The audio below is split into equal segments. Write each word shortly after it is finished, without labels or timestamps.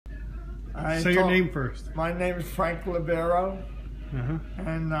Say your name first. My name is Frank Lovero.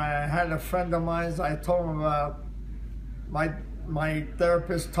 And I had a friend of mine, I told him about, my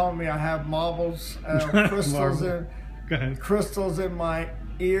therapist told me I have marbles, crystals in my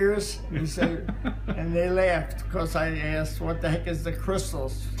ears. He said, and they laughed because I asked, what the heck is the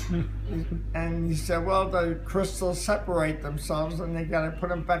crystals? And he said, well, the crystals separate themselves and they got to put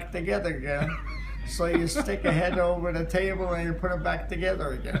them back together again. So you stick a head over the table and you put them back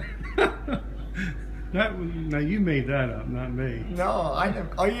together again. Now you made that up, not me. No, I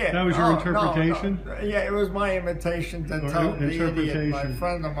didn't. Oh yeah. That was your interpretation? No. Yeah, it was my imitation to tell the idiot, my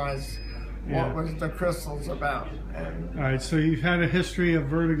friend of mine, what was the crystals about. And all right, so you've had a history of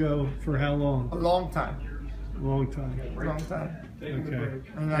vertigo for how long? A long time. Long time. Long time. Okay.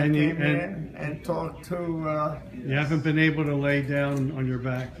 And I came in and talked to... you haven't been able to lay down on your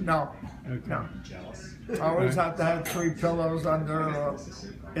back? No. Okay. No. I always have to have 3 pillows under...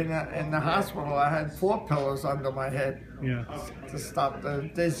 in the hospital, I had 4 pillows under my head to stop the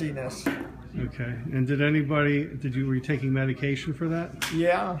dizziness. Okay. And were you taking medication for that?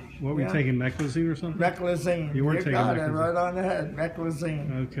 Yeah. What were you taking, Meclizine or something? Meclizine. You weren't taking got Meclizine. It right on the head,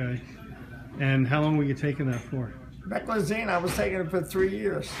 Meclizine. Okay. And how long were you taking that for? Meclizine, I was taking it for 3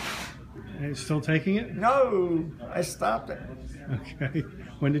 years. Are you still taking it? No, I stopped it. Okay.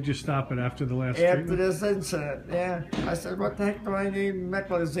 When did you stop it? After the last After treatment? this incident, yeah. I said, what the heck do I need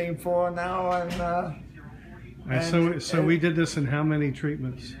Meclizine for now? So we did this in how many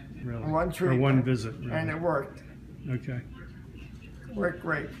treatments, really? 1 treatment. Or 1 visit, really? And it worked. Okay. Worked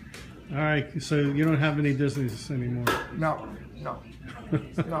great. All right, so you don't have any dizziness anymore? No. No,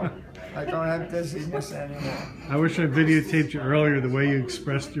 I don't have dizziness anymore. I wish I videotaped you earlier the way you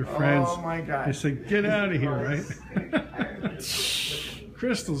expressed your friends. Oh my God. I said, get out of here, right?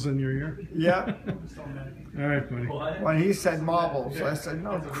 Crystals in your ear. Yeah. All right, buddy. When he said marbles, I said,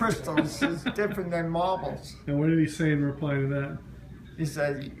 no, crystals is different than marbles. And what did he say in reply to that? He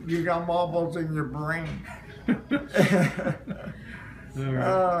said, you got marbles in your brain. All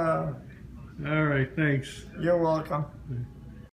right. All right, thanks. You're welcome.